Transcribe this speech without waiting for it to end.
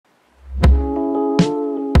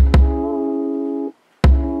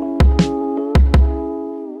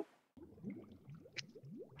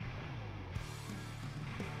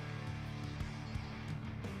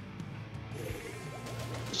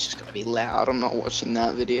gonna be loud. I'm not watching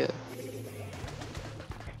that video.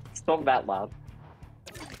 It's not that loud.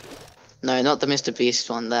 No, not the Mr. Beast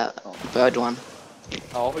one. That bird one.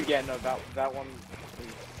 Oh yeah, no, that one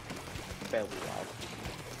is fairly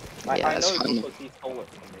loud. Yeah, I that's know funny. because he stole it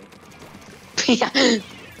from me, Yeah.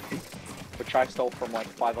 which I stole from like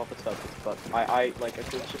 5 other servers. But I like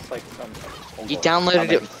it was just like some. You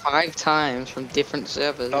downloaded it 5 times from different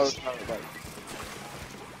servers. No, wait.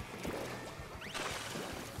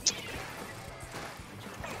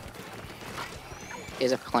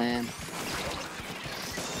 Here's a plan.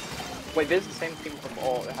 Wait, there's the same thing from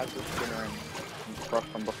all. It has this spinner and Brock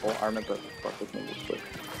from before. I remember Brock name was good.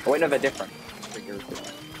 Oh wait, no, they're different.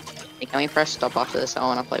 Hey, can we press stop after this? I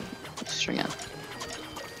wanna play Stringer.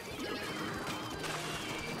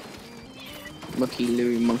 Monkey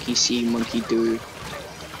Lou, Monkey See, Monkey Do.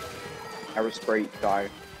 I was great, die.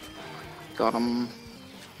 Got him.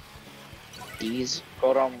 These.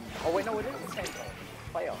 Got Oh wait, no, it is the same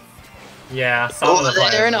player. Yeah, some of the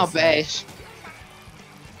players. They're in are our the same. base.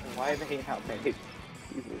 Why are they in our base?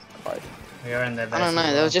 Jesus Christ. We are in their base. I don't know. as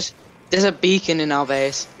There well. was just there's a beacon in our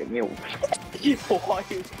base. Get me a Why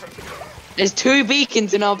is There's 2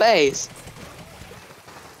 beacons in our base.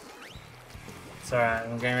 It's alright,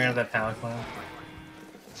 I'm getting rid of that power cloud.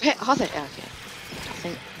 Where are they? Okay. I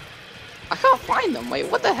think I can't find them. Wait,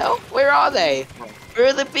 what the hell? Where are they? Where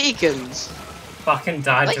are the beacons? Fucking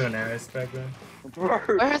died Like- to an aerospace then. Bro,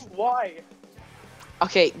 Where's- why?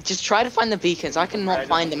 Okay, just try to find the beacons. I cannot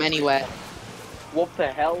find them anywhere. What the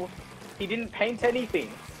hell? He didn't paint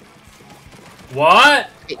anything. What?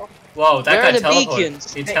 Whoa, that Where guy are the teleported.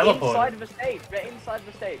 beacons? He They're teleported. inside the stage. They're inside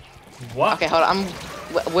the stage. What? Okay, hold on.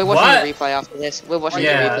 We're watching What? the replay after this. We're watching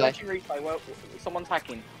Yeah. the replay. Watching replay. Well, someone's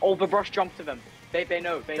hacking. Oh, the brush jumped to them. They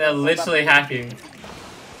know. They They're know. literally hacking.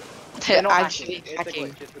 They're not Actually hacking.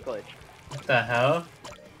 hacking. It's a glitch. What the hell?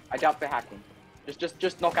 I doubt they're hacking.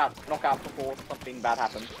 Just knock out before something bad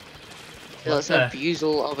happens. It's an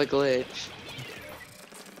abusal of a glitch.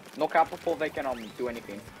 Knock out before they can do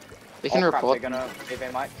anything. We can Oh, crap, report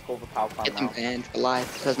they might score the power plant get them now. banned for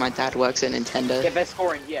life because my dad works at Nintendo. Yeah, they're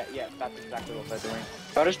scoring. Yeah, that's exactly what they're doing.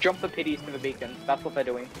 They'll just jump the pities to the beacon. That's what they're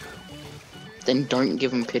doing. Then don't give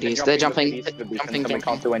them pities. They're the jumping. pities to the beacon, Jumping. and we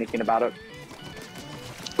can't do anything about it.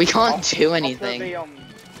 We can't After- do after anything. they,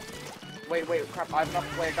 wait, crap! I have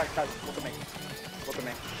enough. Wait, guys, look at me. Look at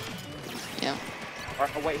me. Yeah.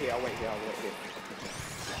 Alright, I'll wait here.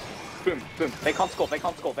 Boom. They can't score.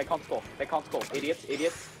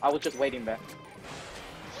 Idiots. I was just waiting there.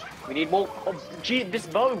 We need more. Oh, gee, this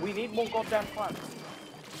bow. We need more goddamn plants.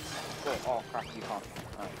 Oh crap! You can't.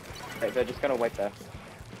 Alright. They're just gonna wait there.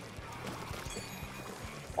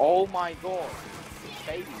 Oh my god.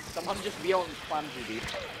 Baby, someone just be on plan duty.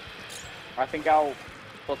 I think I'll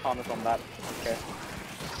put Thomas on that. Okay.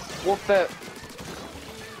 What the?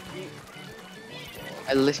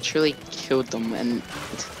 I literally killed them and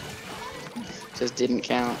just didn't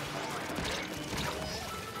count.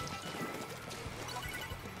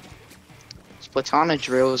 Splatana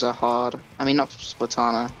drills are hard. I mean, not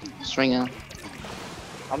Splatana, Stringer.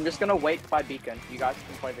 I'm just gonna wait by beacon. You guys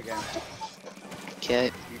can play the game. Okay.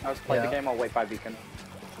 You guys play the Yeah. game, I'll wait by beacon.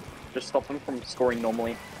 Just stop them from scoring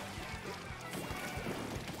normally.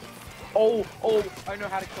 Oh, I know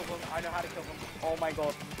how to kill them. Oh my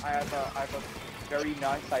god, I have a very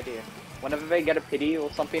nice idea. Whenever they get a pity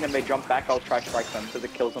or something and they jump back, I'll try strike them because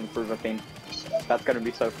it kills them through the thing. That's gonna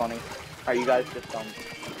be so funny. Alright, you guys just go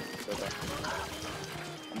there.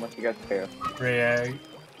 Unless you guys care. Rio.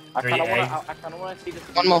 I kinda Re-egg. wanna see this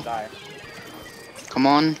One more. die. Come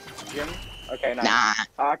on. Jim? Okay, nice. Nah.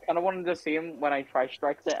 I kinda wanted to see him when I try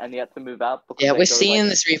strikes it and he had to move out. because Yeah, they we're go, seeing like-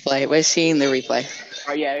 this replay. We're seeing the replay.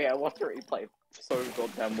 Oh yeah, what's the replay? So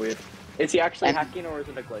goddamn weird. Is he actually And- hacking or is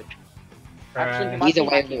it a glitch? Right. Actually, he might Either be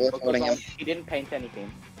way, hacking we're because recording him. he didn't paint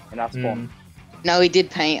anything in our spawn. No, he did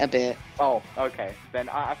paint a bit. Oh, okay. Then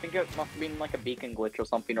I think it must have been like a beacon glitch or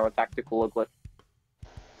something, or a tactical glitch.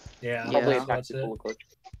 Yeah. Probably a Yeah. tactical glitch.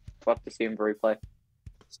 We'll have to see him replay.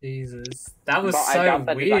 Jesus. That was But I so doubt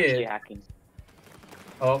that he's actually weird. hacking.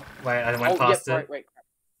 Oh, wait, I went Oh, past yep, it. wait.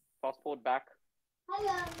 Fast forward back.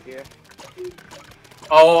 Here.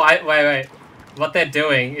 Oh, wait. What they're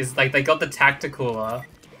doing is like they got the tacticaler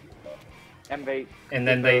And they. and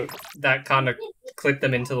then that kind of clipped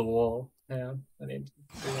them into the wall. Yeah, I need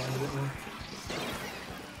to rewind a bit more.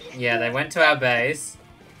 Yeah, they went to our base.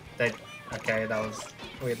 Okay, that was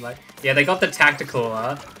weird. Like, yeah, they got the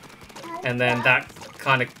tacticaler, and then that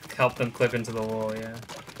kind of helped them clip into the wall. Yeah,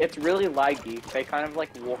 It's really laggy. They kind of like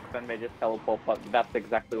walk, then they just teleport, but that's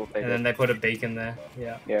exactly what they and did. then they put a beacon there.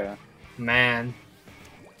 Yeah, Yeah. man.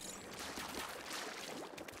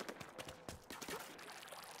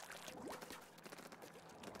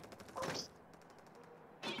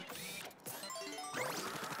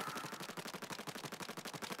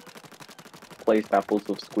 misplaced apples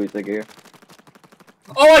with squeezer gear.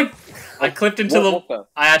 Oh, I clipped into What the.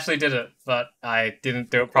 I actually did it, but I didn't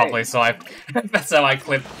do it properly, so I so I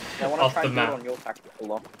clipped I want to off try the and do it map. on your tactical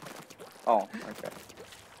lock. Oh,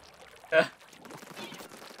 okay.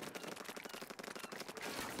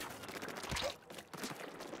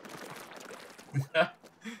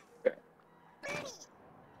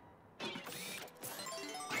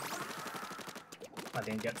 I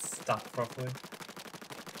didn't get stuck properly.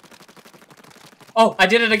 Oh, I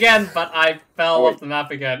did it again, but I fell Oh, off the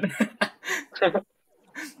map again.